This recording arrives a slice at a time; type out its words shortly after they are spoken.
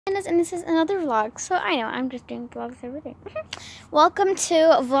And this is another vlog. So I know I'm just doing vlogs every day. Welcome to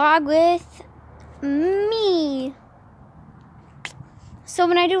Vlog with me. So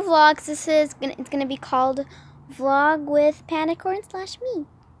when I do vlogs, it's gonna be called Vlog with PandaCorn / me.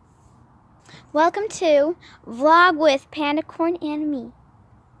 Welcome to Vlog with PandaCorn and me,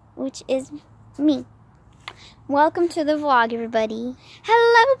 which is me. Welcome to the vlog, everybody.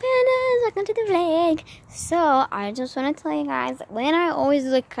 Hello, pandas. Welcome to the vlog. So I just want to tell you guys, when I always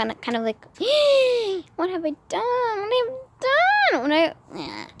look kind of like, what have I done?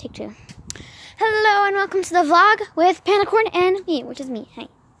 Take two. Hello and welcome to the vlog with PandaCorn and me, which is me. Hi.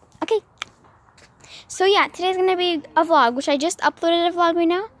 Okay. So yeah, today's gonna be a vlog, which I just uploaded a vlog right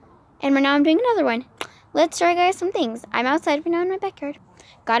now, and right now I'm doing another one. Let's show you guys some things. I'm outside right now in my backyard.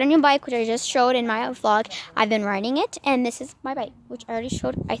 Got a new bike, which I just showed in my vlog. I've been riding it, and this is my bike, which I already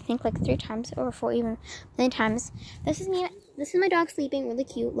showed, I think, like 3 times or 4 even, many times. This is me. This is my dog sleeping, really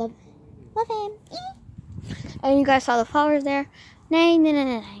cute. Love him. And you guys saw the flowers there. Nay.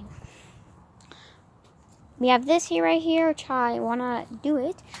 We have this here right here, which I wanna do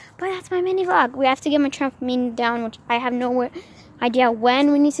it, but that's my mini vlog. We have to get my trampoline down, which I have no idea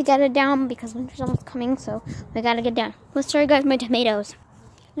when we need to get it down because winter's almost coming, so we gotta get down. Let's show you guys my tomatoes.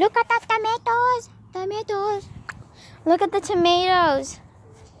 Look at the tomatoes. Look at the tomatoes.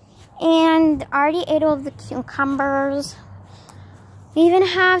 And I already ate all of the cucumbers. We even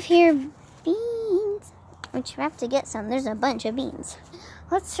have here beans, which we have to get some. There's a bunch of beans.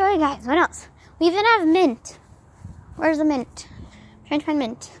 Let's show you guys what else. We even have mint. Where's the mint? I'm trying to find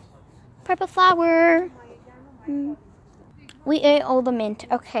mint. Purple flower. We ate all the mint.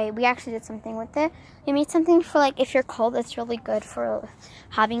 Okay, we actually did something with it. We made something for, like, if you're cold, it's really good for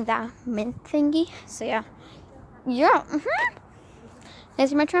having that mint thingy. So yeah.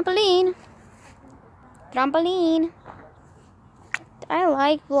 There's my trampoline. I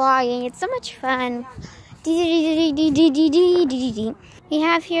like vlogging. It's so much fun. We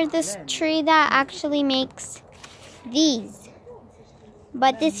have here this tree that actually makes these.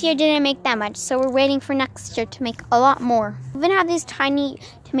 But this year didn't make that much, so we're waiting for next year to make a lot more. We even have these tiny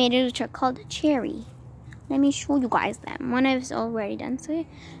tomatoes, which are called cherry. Let me show you guys them. One is already done.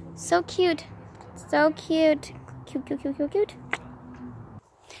 So cute. So cute. Cute.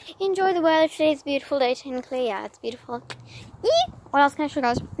 Enjoy the weather today. It's a beautiful day technically. Yeah, it's beautiful. What else can I show you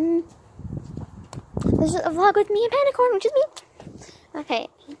guys? This is a vlog with me and PandaCorn, which is me. Okay,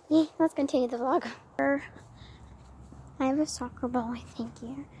 let's continue the vlog. I have a soccer ball, I think,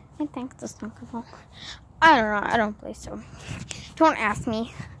 here. I think it's a soccer ball. I don't know. I don't play, so don't ask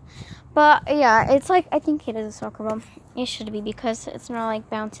me. But yeah, it's like, I think it is a soccer ball. It should be because it's not like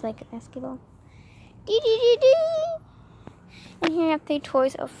bouncy like a basketball. And here I have the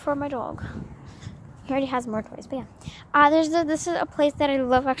toys for my dog. He already has more toys, but yeah. This is a place that I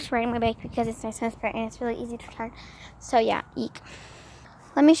love actually riding my bike because it's nice and transparent and it's really easy to turn. So yeah, eek.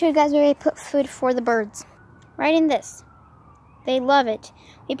 Let me show you guys where I put food for the birds. Right in this. They love it.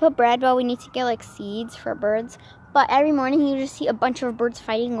 We put bread, but we need to get like seeds for birds. But every morning you just see a bunch of birds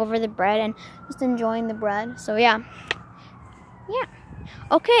fighting over the bread and just enjoying the bread. So yeah.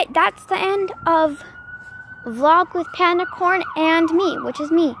 Okay, that's the end of Vlog with PandaCorn and me, which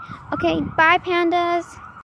is me. Okay, bye pandas.